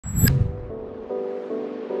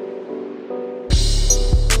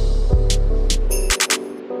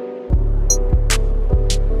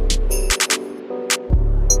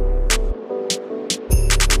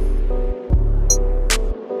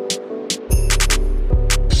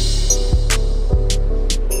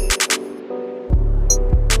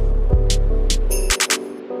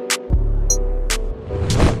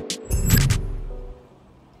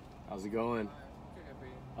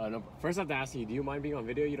First I have to ask you, do you mind being on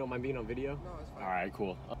video? You don't mind being on video? No, it's fine. All right,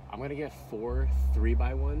 cool. I'm gonna get 4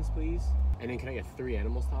 3x1s, please. And then can I get 3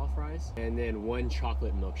 animal style fries? And then 1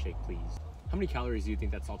 chocolate milkshake, please. How many calories do you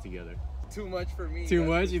think that's all together? Too much for me. Too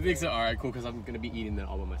much? You think so? All right, cool, because I'm gonna be eating that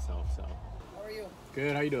all by myself, so. How are you?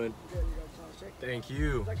 Good, how you doing? Good, you got a shake? Thank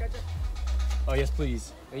you. TheGeraldChua? Oh, yes,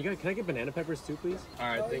 please. And can I get banana peppers too, please? All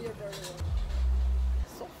right, thank you.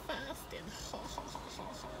 So fasted.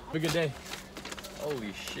 Have a good day.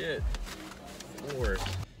 Holy shit. Lord.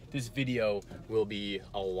 This video will be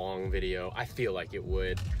a long video. I feel like it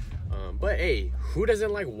would. But hey, who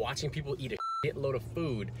doesn't like watching people eat a shitload of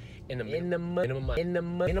food in the minimum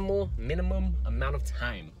amount of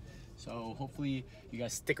time? So hopefully you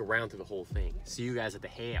guys stick around to the whole thing. See you guys at the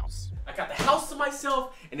house. I got the house to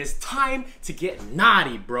myself and it's time to get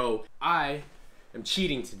naughty, bro. I am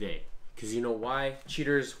cheating today. Cause you know why?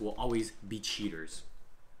 Cheaters will always be cheaters.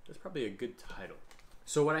 That's probably a good title.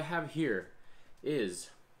 So what I have here is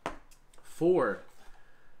 4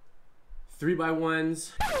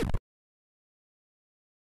 3x1s.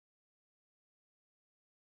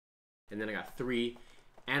 And then I got 3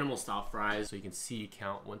 animal style fries, so you can see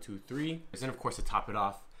count 1, 2, 3. And then of course to top it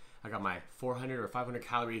off, I got my 400 or 500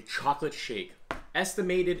 calorie chocolate shake.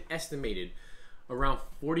 Estimated around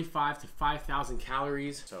 45 to 5,000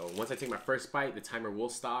 calories. So once I take my first bite, the timer will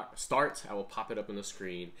start. I will pop it up on the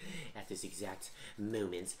screen at this exact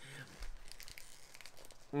moment.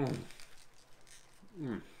 Now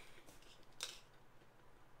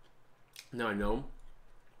I know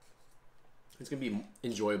it's gonna be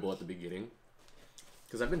enjoyable at the beginning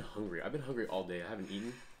because I've been hungry. I've been hungry all day. I haven't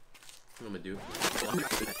eaten. What am I gonna do?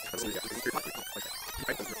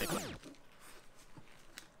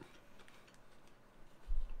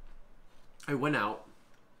 I went out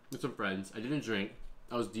with some friends. I didn't drink.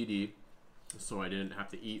 I was DD, so I didn't have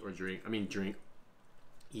to eat or drink. I mean, drink,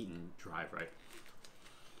 eat, and drive, right?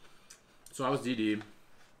 So I was DD.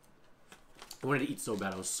 I wanted to eat so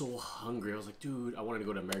bad. I was so hungry. I was like, dude, I wanted to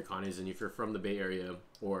go to Americanas. And if you're from the Bay Area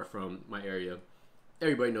or from my area,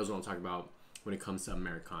 everybody knows what I'm talking about when it comes to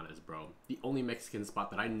Americanas, bro. The only Mexican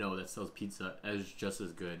spot that I know that sells pizza is just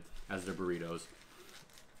as good as their burritos.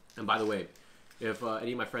 And by the way, if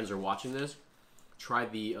any of my friends are watching this, try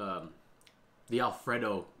the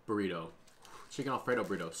Alfredo burrito. Chicken Alfredo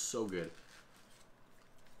burrito, so good.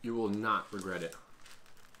 You will not regret it.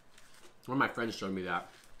 One of my friends showed me that.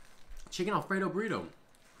 Chicken Alfredo burrito.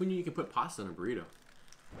 Who knew you could put pasta in a burrito?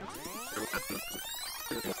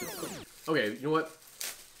 Okay, you know what?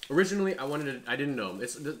 Originally, I didn't know.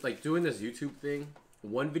 It's like doing this YouTube thing,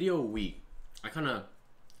 1 video a week. I kind of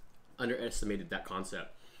underestimated that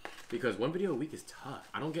concept because 1 video a week is tough.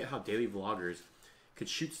 I don't get how daily vloggers could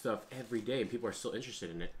shoot stuff every day and people are still interested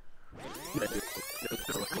in it.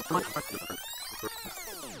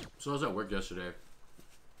 So I was at work yesterday.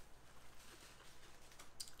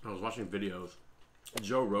 I was watching videos.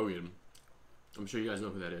 Joe Rogan. I'm sure you guys know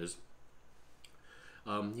who that is.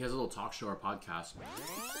 He has a little talk show or podcast.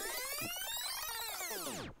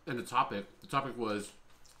 And the topic was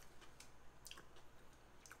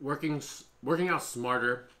working out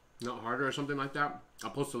smarter, not harder, or something like that. I'll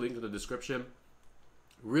post a link in the description.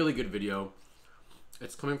 Really good video.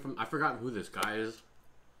 It's coming from, I forgot who this guy is,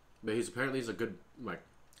 but he's a good, like,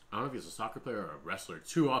 I don't know if he's a soccer player or a wrestler.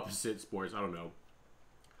 2 opposite sports, I don't know.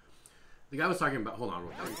 The guy was talking about, hold on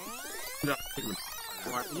real quick.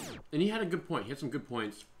 And he had a good point. He had some good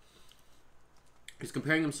points. He's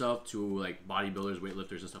comparing himself to like bodybuilders,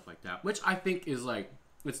 weightlifters, and stuff like that, which I think is like,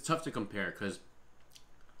 it's tough to compare because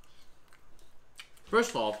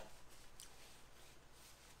first of all,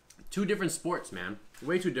 2 different sports, man.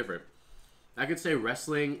 Way too different. I could say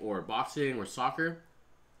wrestling or boxing or soccer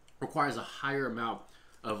requires a higher amount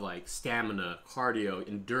of like stamina, cardio,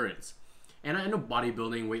 endurance. And I know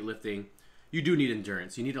bodybuilding, weightlifting, you do need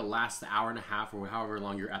endurance. You need to last the hour and a half or however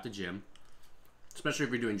long you're at the gym, especially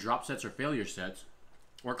if you're doing drop sets or failure sets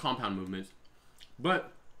or compound movements.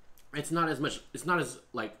 But it's not as much, it's not as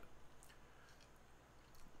like,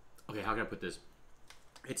 okay, how can I put this?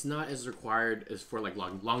 It's not as required as for like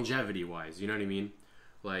longevity wise, you know what I mean?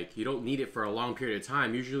 Like you don't need it for a long period of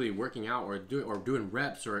time. Usually working out or doing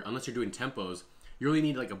reps, or unless you're doing tempos, you really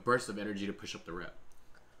need like a burst of energy to push up the rep.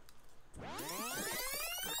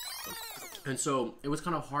 And so it was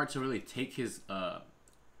kind of hard to really take his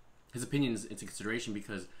opinions into consideration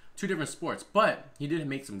because 2 different sports, but he did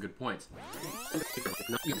make some good points. Oh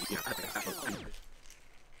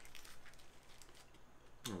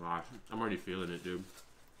gosh, I'm already feeling it, dude.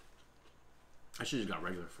 I should have just got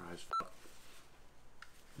regular fries.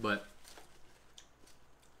 But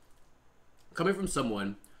coming from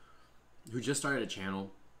someone who just started a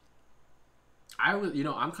channel I was, you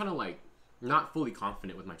know, I'm kind of like not fully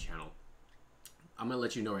confident with my channel. I'm gonna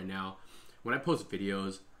let you know right now, when I post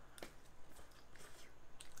videos,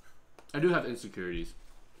 I do have insecurities.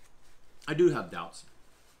 I do have doubts.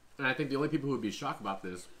 And I think the only people who would be shocked about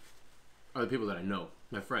this are the people that I know,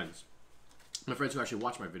 my friends who actually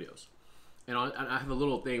watch my videos. And I have a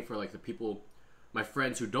little thing for like the people, my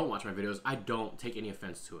friends who don't watch my videos. I don't take any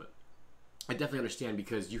offense to it. I definitely understand,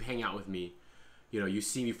 because you hang out with me, you know, you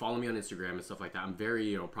see me, follow me on Instagram and stuff like that. I'm very,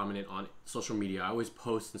 you know, prominent on social media. I always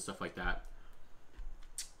post and stuff like that.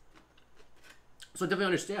 So I definitely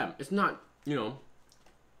understand. It's not, you know,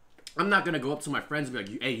 I'm not gonna go up to my friends and be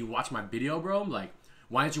like, hey, you watch my video, bro? I'm like,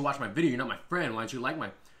 why didn't you watch my video? You're not my friend. Why didn't you like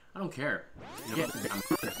my... I don't care.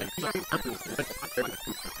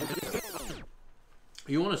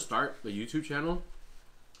 You want to start a YouTube channel?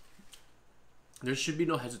 There should be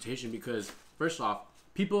no hesitation, because first off,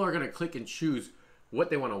 people are gonna click and choose what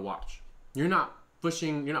they want to watch. You're not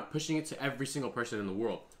pushing it to every single person in the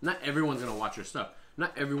world. Not everyone's gonna watch your stuff.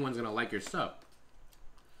 Not everyone's gonna like your stuff.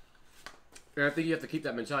 And I think you have to keep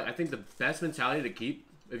that mentality. I think the best mentality to keep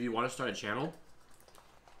if you want to start a channel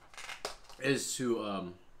is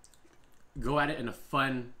to go at it in a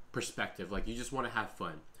fun perspective. Like, you just want to have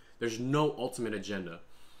fun. There's no ultimate agenda.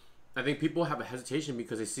 I think people have a hesitation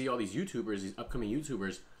because they see all these YouTubers, these upcoming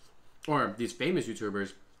YouTubers, or these famous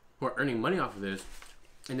YouTubers who are earning money off of this,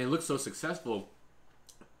 and they look so successful.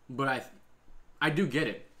 But I do get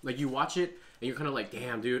it. Like, you watch it and you're kind of like,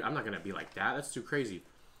 damn, dude, I'm not gonna be like that. That's too crazy.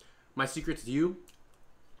 My secret to you: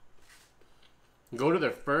 go to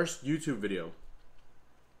their first YouTube video.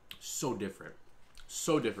 So different.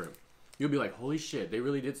 So different. You'll be like, holy shit, they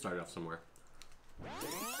really did start off somewhere.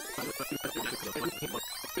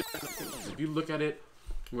 If you look at it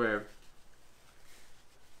where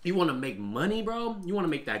you want to make money, bro, you want to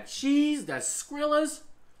make that cheese, that Skrillas,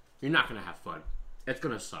 you're not going to have fun. It's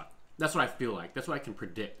going to suck. That's what I feel like. That's what I can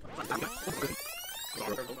predict.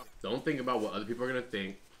 Don't think about what other people are going to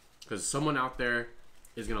think, because someone out there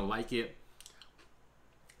is going to like it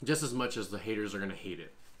just as much as the haters are going to hate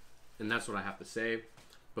it. And that's what I have to say.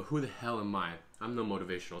 But who the hell am I? I'm no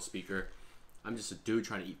motivational speaker. I'm just a dude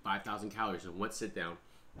trying to eat 5,000 calories in one sit down.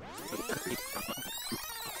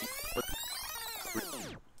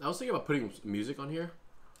 I was thinking about putting music on here.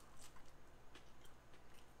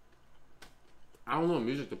 I don't know what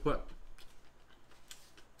music to put.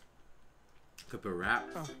 Could put rap.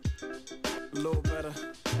 A little better.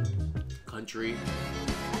 Country.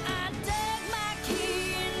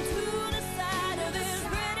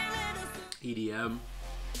 EDM.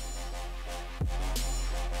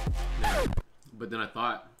 But then I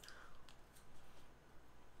thought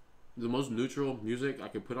the most neutral music I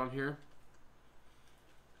could put on here,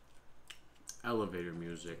 elevator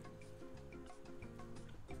music.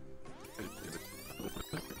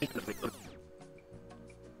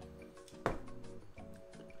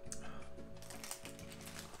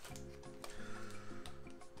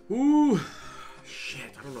 Ooh, shit,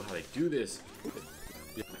 I don't know how they do this.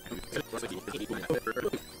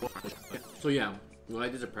 So yeah, what I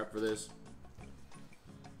did to prep for this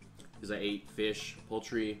is I ate fish,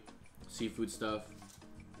 poultry, seafood stuff,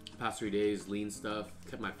 past 3 days, lean stuff,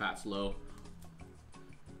 kept my fats low.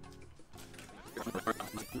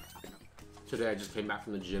 Today I just came back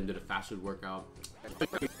from the gym, did a fast food workout.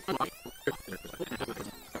 It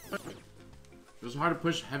was hard to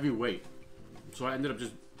push heavy weight, so I ended up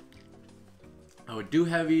just, I would do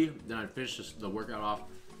heavy, then I'd finish the workout off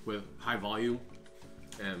with high volume,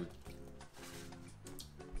 and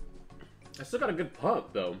I still got a good pump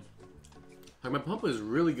though. Like, my pump was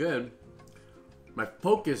really good. My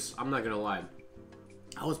focus, I'm not gonna lie,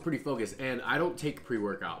 I was pretty focused, and I don't take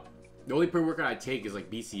pre-workout. The only pre-workout I take is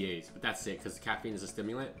like BCAAs, but that's it, because caffeine is a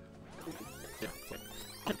stimulant.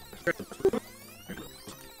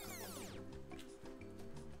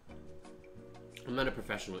 I'm not a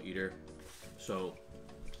professional eater, so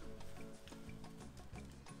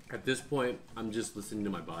at this point, I'm just listening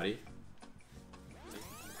to my body.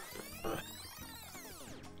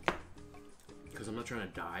 Because I'm not trying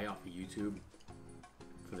to die off of YouTube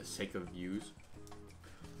for the sake of views.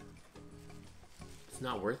 It's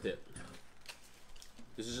not worth it.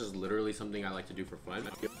 This is just literally something I like to do for fun.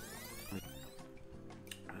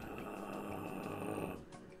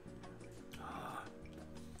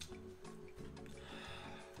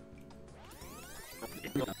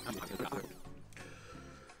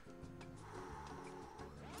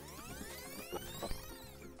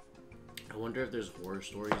 I wonder if there's horror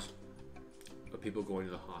stories of people going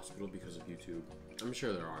to the hospital because of YouTube. I'm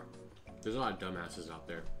sure there are. There's a lot of dumbasses out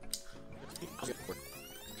there.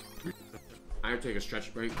 I'm gonna take a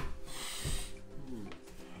stretch break.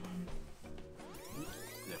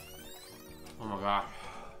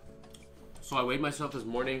 So I weighed myself this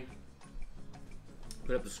morning,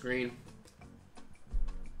 put up the screen,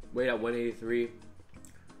 weighed at 183,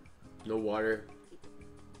 no water,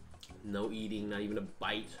 no eating, not even a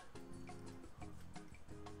bite.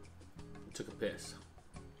 Took a piss.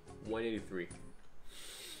 183.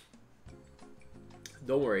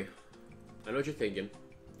 Don't worry. I know what you're thinking.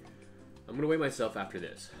 I'm gonna weigh myself after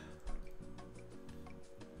this.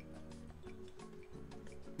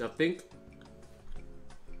 Now think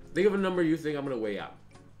of a number you think I'm gonna weigh out.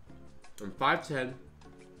 I'm 5'10".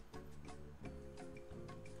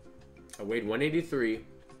 I weighed 183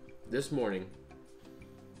 this morning.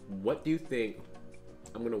 What do you think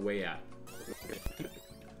I'm gonna weigh at?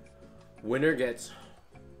 Winner gets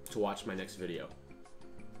to watch my next video.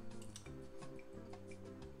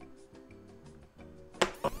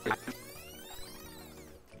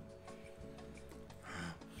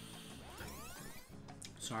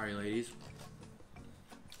 Sorry, ladies.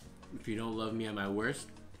 If you don't love me at my worst,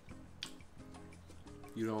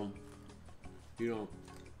 you don't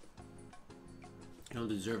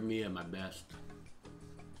deserve me at my best.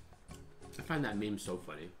 I find that meme so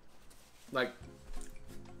funny. Like,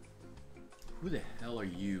 who the hell are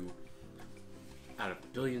you out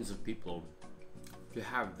of billions of people to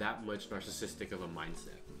have that much narcissistic of a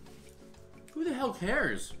mindset? Who the hell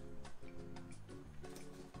cares?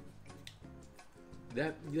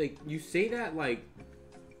 That, like, you say that like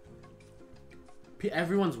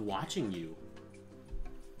everyone's watching you.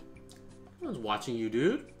 Everyone's watching you,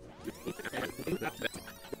 dude.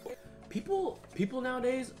 People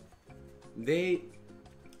nowadays, they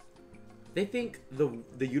think the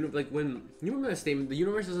universe, like, when you remember that statement, the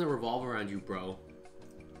universe doesn't revolve around you, bro.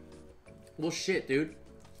 Well, shit, dude.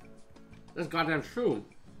 That's goddamn true.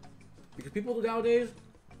 Because people nowadays,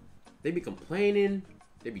 they be complaining,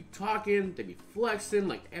 they be talking, they be flexing,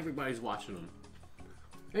 like everybody's watching them.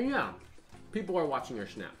 And yeah, people are watching your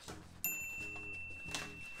snaps.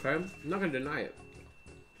 Okay? I'm not gonna deny it.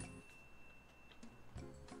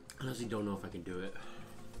 I honestly don't know if I can do it.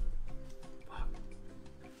 Fuck.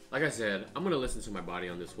 Like I said, I'm gonna listen to my body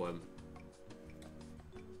on this one.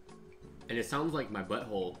 And it sounds like my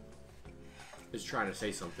butthole is trying to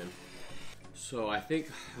say something. So I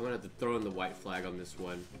think I'm gonna have to throw in the white flag on this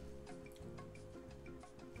one.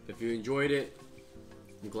 If you enjoyed it,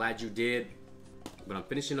 I'm glad you did. But I'm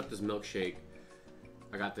finishing up this milkshake.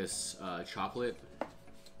 I got this chocolate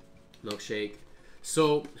milkshake.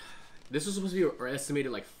 So this was supposed to be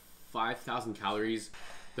estimated like 5,000 calories.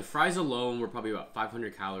 The fries alone were probably about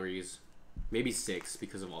 500 calories, maybe 6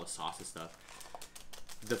 because of all the sauce and stuff.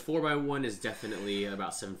 The 4x1 is definitely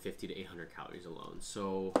about 750 to 800 calories alone.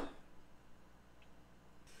 So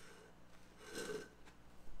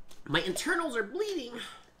my internals are bleeding.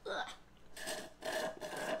 Ugh.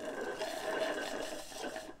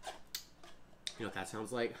 You know what that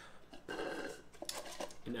sounds like?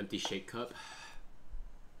 An empty shake cup.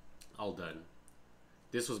 All done.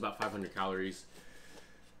 This was about 500 calories.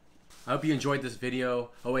 I hope you enjoyed this video.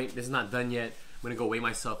 Oh wait, this is not done yet. I'm gonna go weigh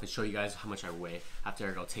myself and show you guys how much I weigh after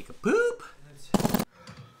I go take a poop.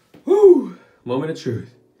 Woo! Moment of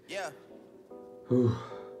truth. Yeah. Whew.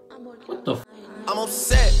 What the f? I'm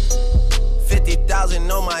upset. 50,000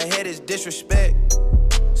 on my head is disrespect.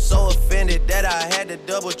 So offended that I had to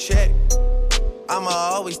double check. I'ma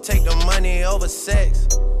always take the money over sex.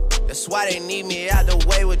 That's why they need me out the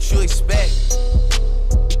way, what you expect.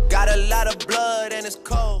 Got a lot of blood and it's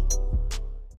cold.